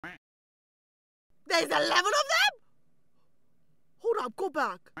There's 11 of them? Hold up, go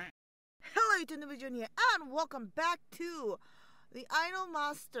back. Hello, YouTube, Newbie Jun here, and welcome back to the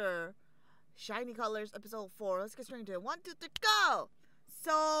Idolmaster Shiny Colors episode 4. Let's get straight into it. 1, 2, 3, go!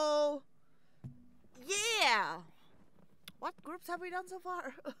 So, yeah. What groups have we done so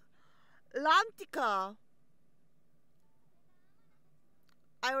far? Lantica.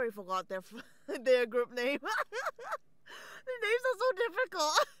 I already forgot their group name. The names are so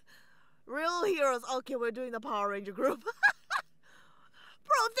difficult. Real Heroes. Okay, we're doing the Power Ranger group.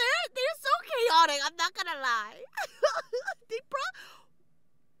 Bro, they're so chaotic. I'm not gonna lie.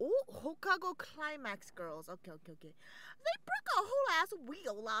 Hokago Climax Girls. Okay. They broke a whole ass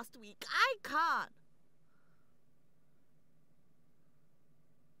wheel last week. I can't.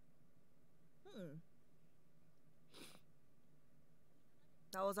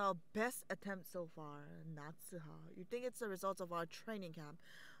 That was our best attempt so far. Natsuha. You think it's the result of our training camp?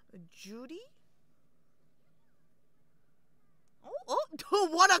 Judy? Oh,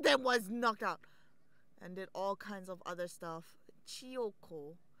 one of them was knocked out. And did all kinds of other stuff.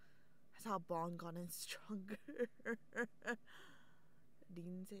 Chiyoko. That's how Bond got in stronger.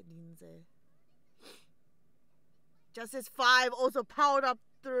 Linze. Justice 5 also powered up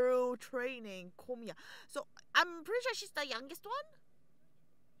through training. Komiya. So, I'm pretty sure she's the youngest one?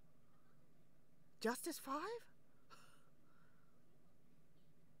 Justice 5?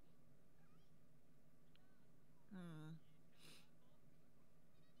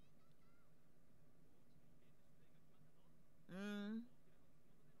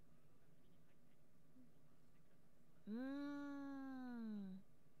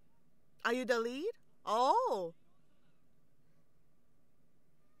 Are you the lead? Oh.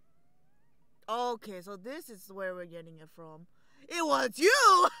 Okay, so this is where we're getting it from. It was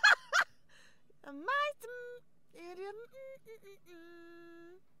you!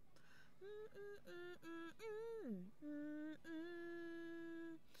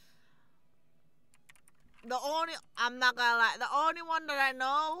 I'm not gonna lie, the only one that I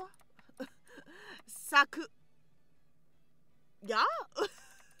know, Saku. Yeah?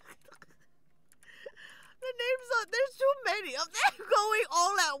 The names are, there's too many of them going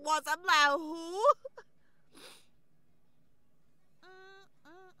all at once. I'm like, who?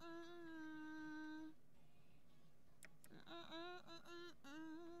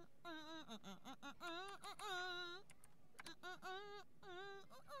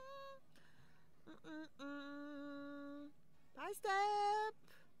 Bye,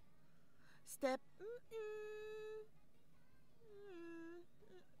 Step.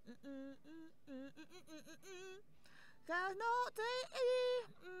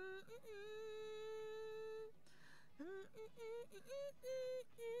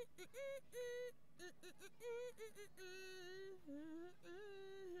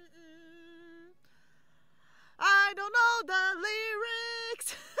 I don't know the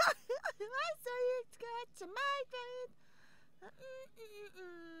lyrics. I say it's got to my face.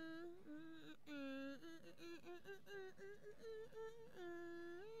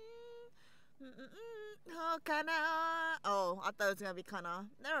 Oh, Kana. Oh, I thought it was gonna be Kana.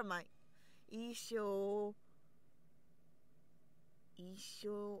 Never mind. Isho.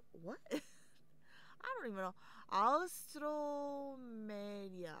 What? I don't even know.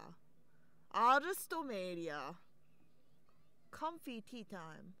 Alstromeria. Comfy tea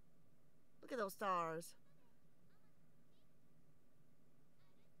time. Look at those stars.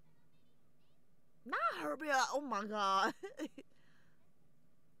 Not Herbia. Oh my god.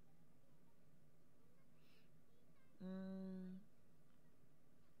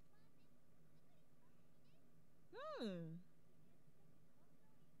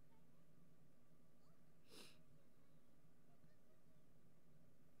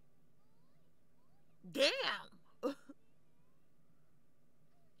 Damn. I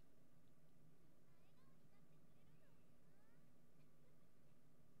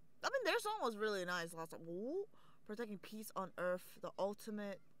mean, their song was really nice last time. Ooh, protecting peace on Earth, the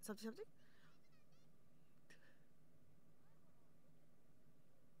ultimate something.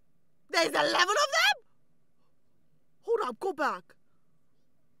 There's 11 of them? Hold up, go back.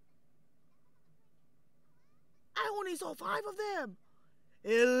 I only saw 5 of them.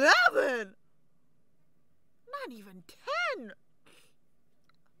 11! Not even 10. You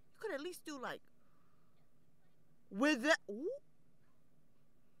could at least do like with that. Ooh.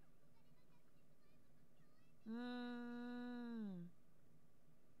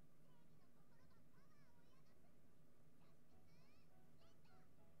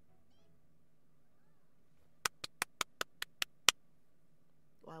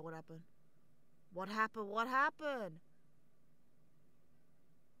 Why? What happened? What happened?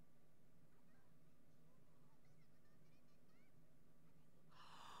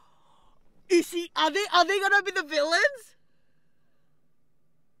 Are they gonna be the villains?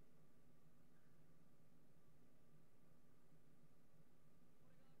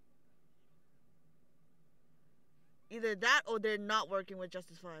 Either that or they're not working with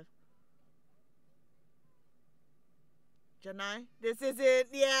Justice 5. Janai? This is it.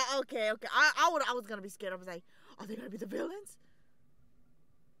 Yeah, okay. I was gonna be scared. I was like, are they gonna be the villains?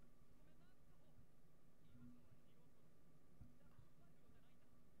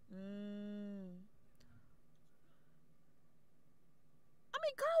 I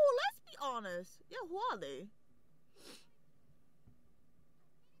mean, girl, let's be honest. Yeah, who are they?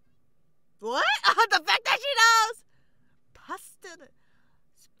 What? The fact that she knows! Busted.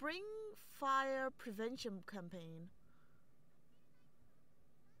 Spring Fire Prevention Campaign.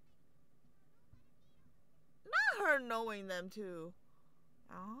 Not her knowing them, too.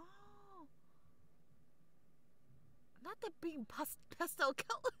 Oh. Not the being pastel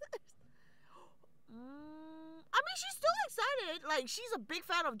colors. I mean, she's still excited. Like, she's a big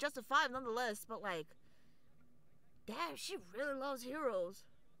fan of Justice 5 nonetheless. But, like, damn, she really loves heroes.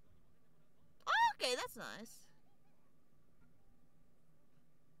 Oh, okay, that's nice.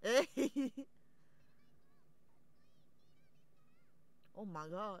 Oh my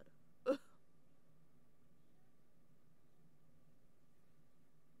god.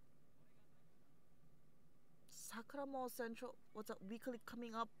 Sakura Mall Central. What's up? Weekly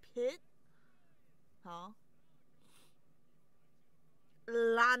coming up pit? Huh?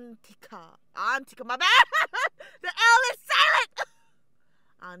 Lantica. Antica, my bad! The L is silent!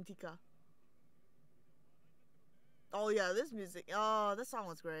 Antica. Oh yeah, this music. Oh, this song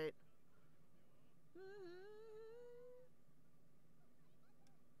was great.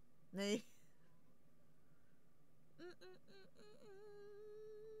 Nee.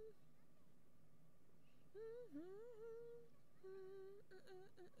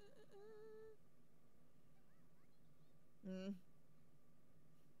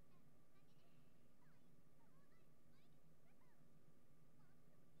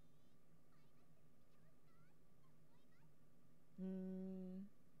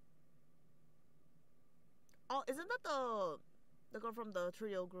 Oh, isn't that the girl from the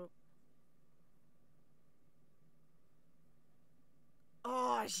trio group?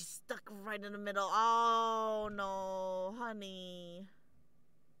 Oh, she's stuck right in the middle. Oh no, honey.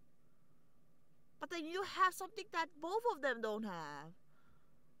 But then you have something that both of them don't have.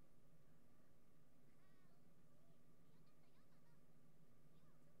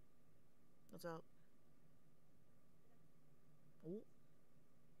 What's up? Oh.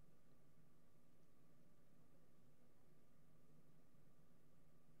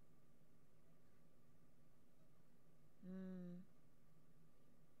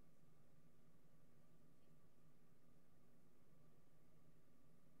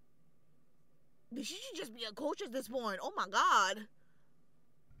 She should just be a coach at this point. Oh my god.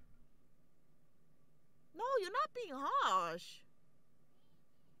 No, you're not being harsh.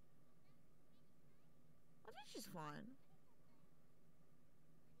 I think she's fine.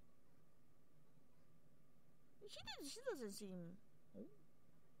 She doesn't seem... Oh.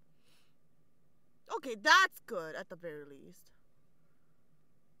 Okay, that's good at the very least.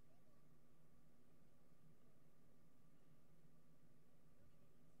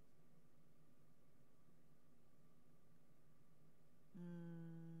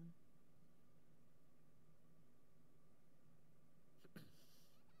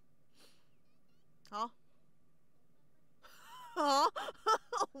 Huh? Huh?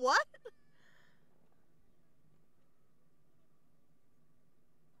 What?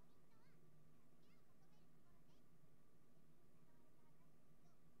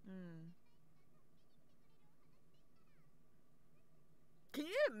 Can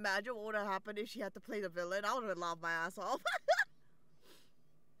you imagine what would have happened if she had to play the villain? I would have laughed my ass off.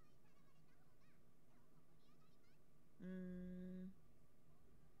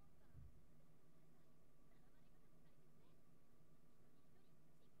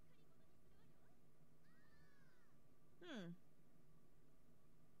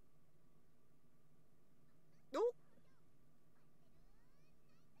 Oh.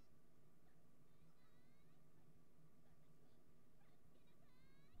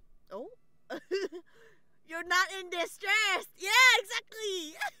 Oh. You're not in distress. Yeah,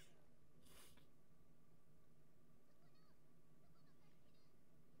 exactly.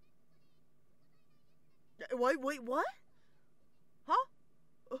 Wait, what? Huh?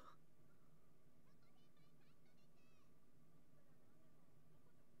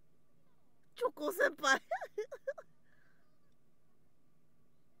 Choco senpai.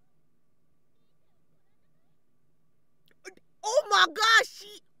 Oh my gosh,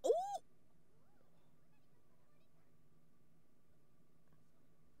 she. Oh.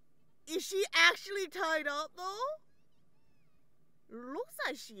 she actually tied up though? Looks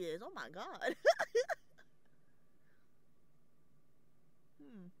like she is. Oh my god.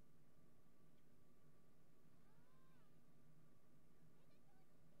 Hmm.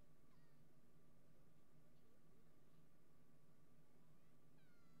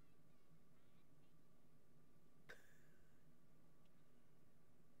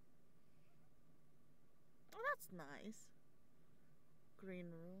 Oh, that's nice.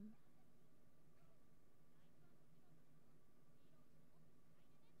 Green room.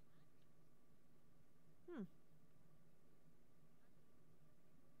 Hmm.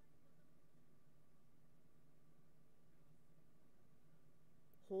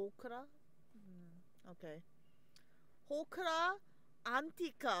 Hokura? Okay. Hokura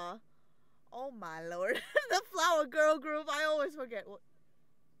Antika. Oh my lord. The flower girl group. I always forget. What?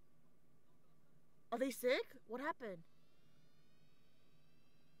 Are they sick? What happened?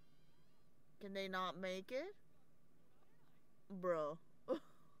 Can they not make it? Bro.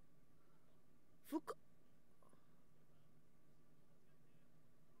 Fuku.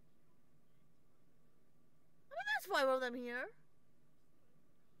 I mean, there's five of them here.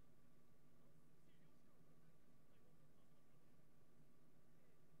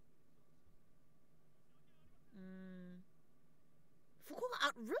 Mm.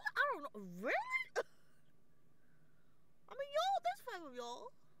 Fukuoka, really? I don't know. Really? I mean, y'all, there's five of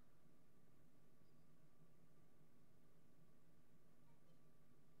y'all.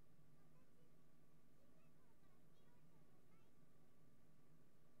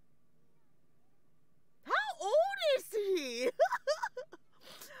 How old is he?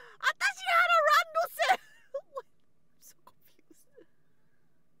 I thought she had a random set. I'm so confused.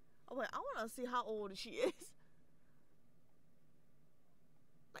 Oh wait, I want to see how old she is.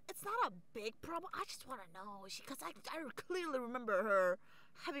 Like, it's not a big problem. I just want to know, because I clearly remember her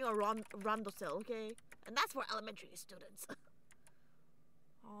having a rando cell, okay, and that's for elementary students.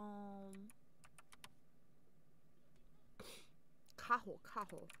 Kaho,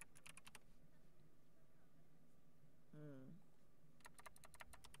 Kaho. Hmm.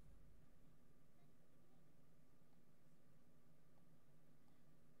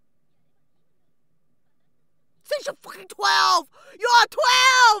 Since you're fucking 12! You're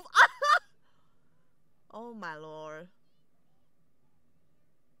 12! Oh my lord.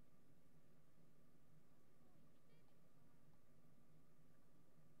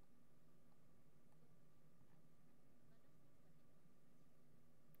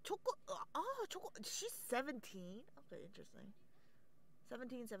 Choco, Choco, she's 17. Okay, interesting.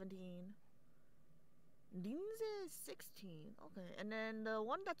 17, 17. Lindsay is 16. Okay, and then the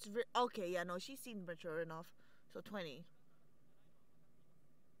one that's okay, yeah, no, she seemed mature enough. So 20.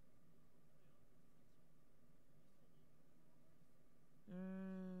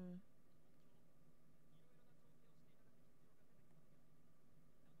 Mm.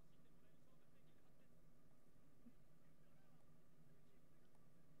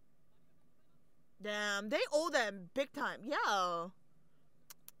 Damn, they owe them big time. Yeah.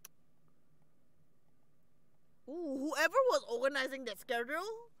 Ooh, whoever was organizing the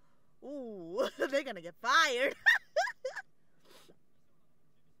schedule, ooh, they're gonna get fired.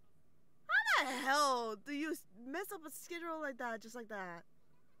 How the hell do you mess up a schedule like that, just like that?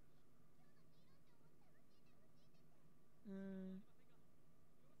 Mm.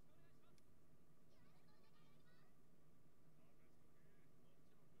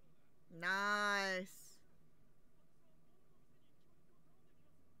 Nice.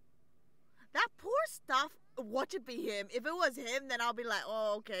 That poor stuff. Watch it be him. If it was him, then I'll be like,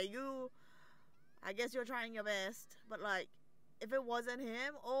 oh, okay, you. I guess you're trying your best. But like, if it wasn't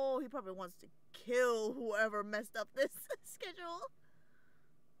him, oh, he probably wants to kill whoever messed up this schedule.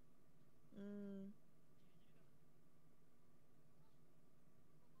 Mm.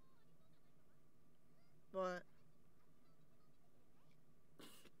 But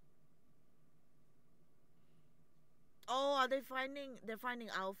oh, are they finding? They're finding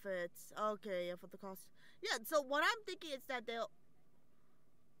outfits. Okay, yeah, for the cost. Yeah. So what I'm thinking is that they'll.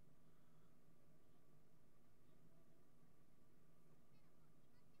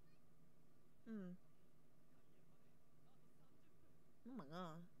 Hmm. Oh my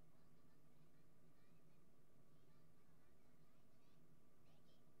god.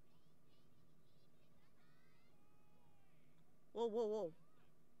 Whoa, whoa, whoa.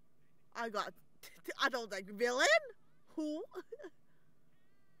 I got. I don't like villain. Who?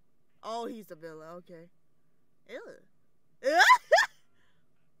 Oh, he's the villain. Okay. Ew.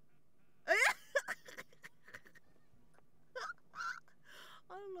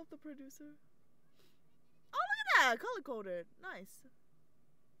 I love the producer. Oh, look at that. Color coded. Nice.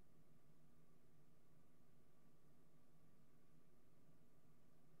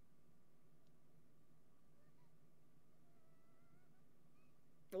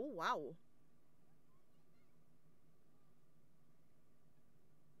 Wow.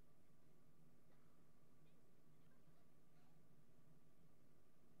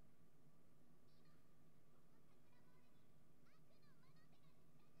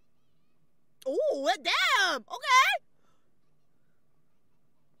 Oh, damn. Okay.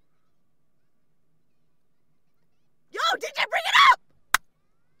 Yo, DJ, bring it up.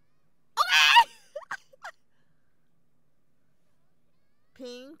 Okay.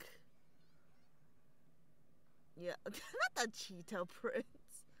 Pink. Yeah, not the cheetah prince.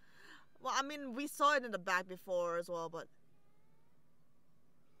 Well, I mean, we saw it in the back before as well, but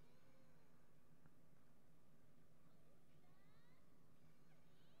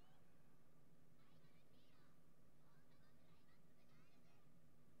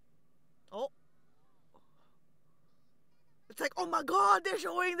oh, it's like, oh my god, they're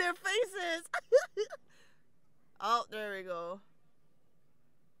showing their faces. Oh, there we go.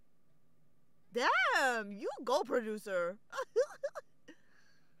 Damn, you go, producer.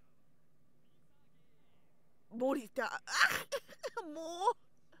 Morita. More.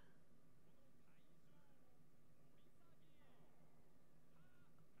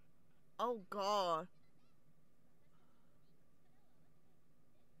 Oh god.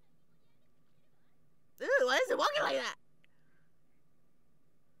 Ew, why is it walking like that?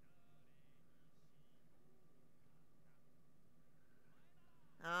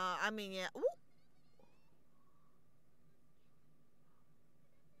 I mean, yeah. Ooh.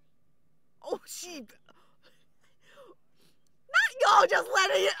 Oh, sheep. Not y'all just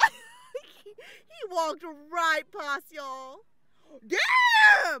letting it. He walked right past y'all.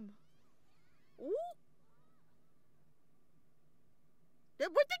 Damn! Ooh. Then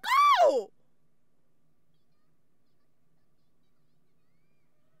where'd they go?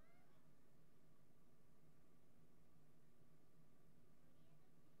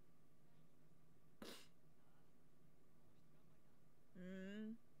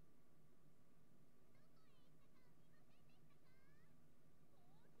 Mm.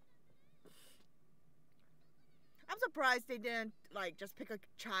 I'm surprised they didn't, like, just pick a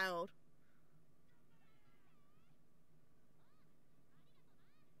child.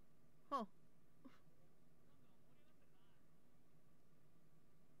 Huh.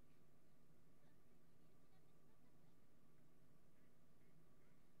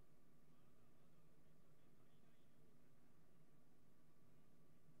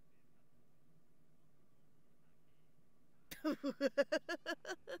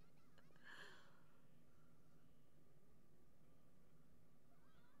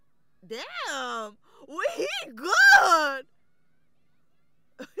 Damn! We good!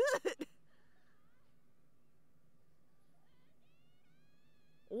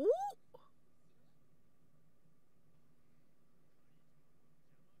 Ooh!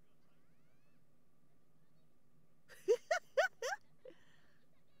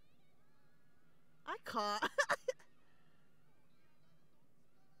 I caught.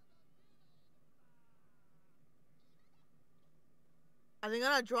 Are they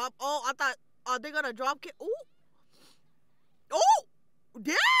gonna drop? Oh, I thought. Are they gonna drop kick? Ooh! Oh!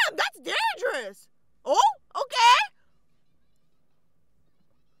 Damn! That's dangerous! Oh! Okay!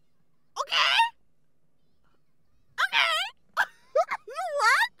 Okay! Okay!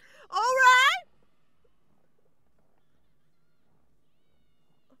 What? Alright!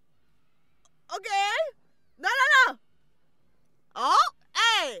 Okay! No, no, no! Oh!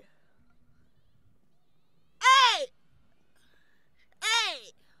 Hey! Hey!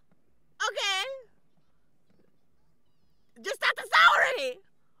 Hey! Okay! Just stop the sound already!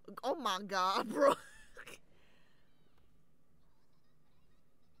 Oh my god, bro.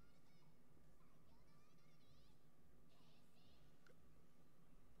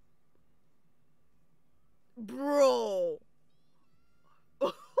 Bro.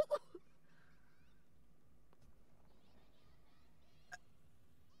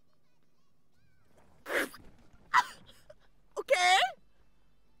 Okay?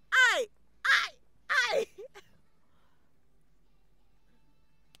 I.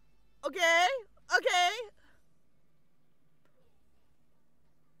 Okay? Okay?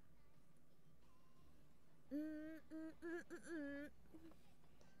 Mm, mm, mm, mm,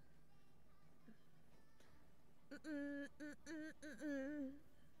 mm.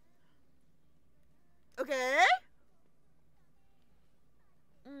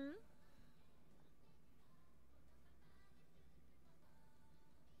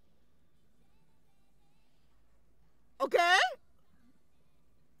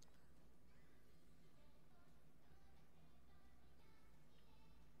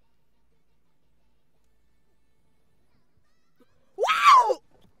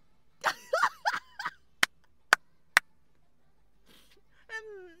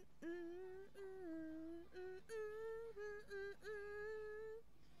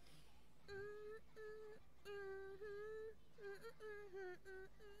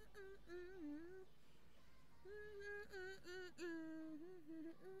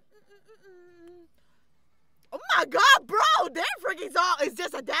 god, bro! Their freaking song is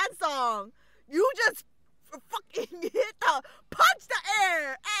just a dance song. You just fucking hit the punch the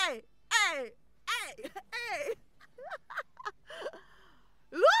air. Hey, hey, hey, hey.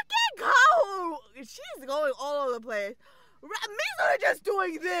 Look at how she's going all over the place. Mizu just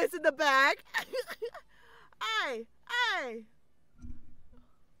doing this in the back. Hey, hey.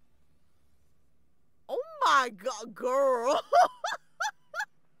 Oh my god, girl.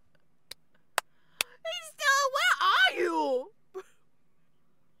 He's still, where are you?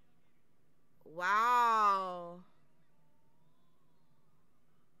 Wow.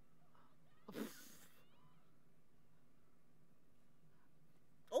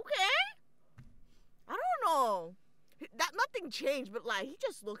 Okay. I don't know. That nothing changed, but like he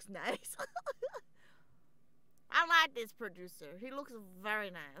just looks nice. I like this producer. He looks very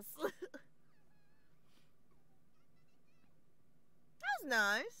nice. That was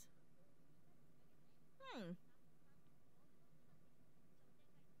nice.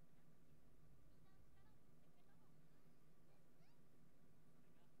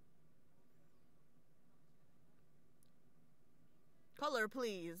 Color,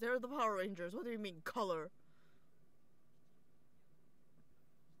 please. They're the Power Rangers. What do you mean, color?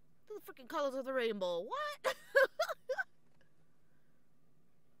 The freaking colors of the rainbow. What?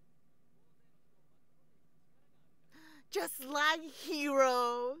 Just like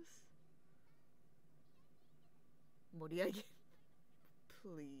heroes. Moriage.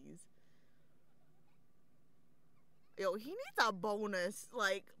 Please. Yo, he needs a bonus.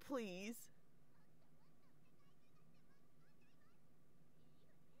 Like, please.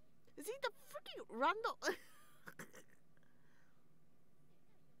 Is he the freaking Randall?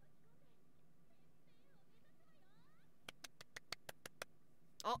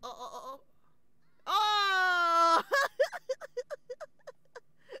 Oh.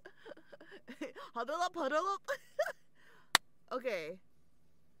 Huddle up. Okay.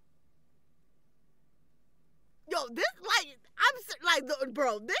 Yo, this,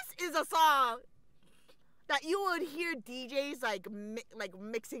 bro, this is a song that you would hear DJs like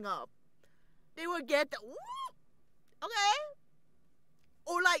mixing up. They would get the whoop, okay,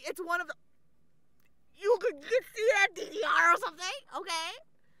 or like it's one of the, you could see that DDR or something, okay.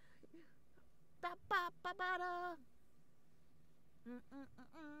 Ba ba ba ba da.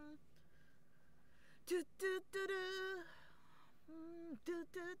 Do do do do. Do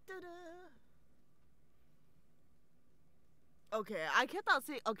do do do. Okay, I kept on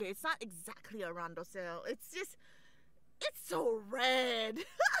saying, okay, it's not exactly a rondo sale. It's just, it's so red.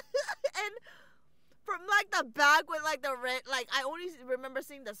 And from like the back with like the red, like I only remember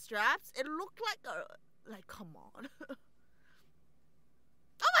seeing the straps. It looked like come on. Oh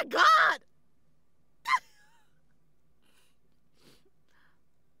my god!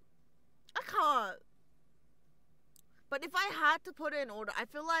 I can't. But if I had to put it in order, I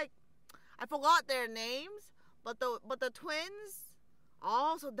feel like I forgot their names. But the twins,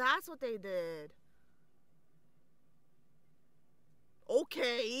 oh, so that's what they did.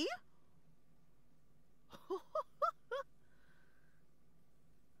 Okay.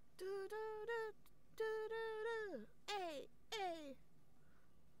 Hey.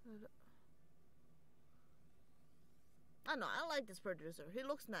 I know, I like this producer. He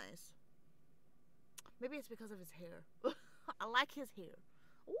looks nice. Maybe it's because of his hair. I like his hair.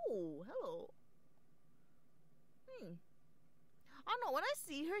 Ooh, hello. I don't know, when I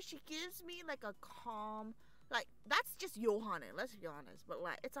see her, she gives me like a calm, like, that's just Yohane, let's be honest, but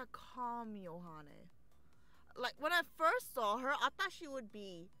like, it's a calm Yohane. Like, when I first saw her, I thought she would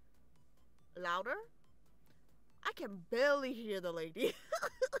be louder. I can barely hear the lady.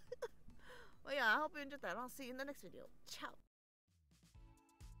 Well, yeah, I hope you enjoyed that. I'll see you in the next video. Ciao.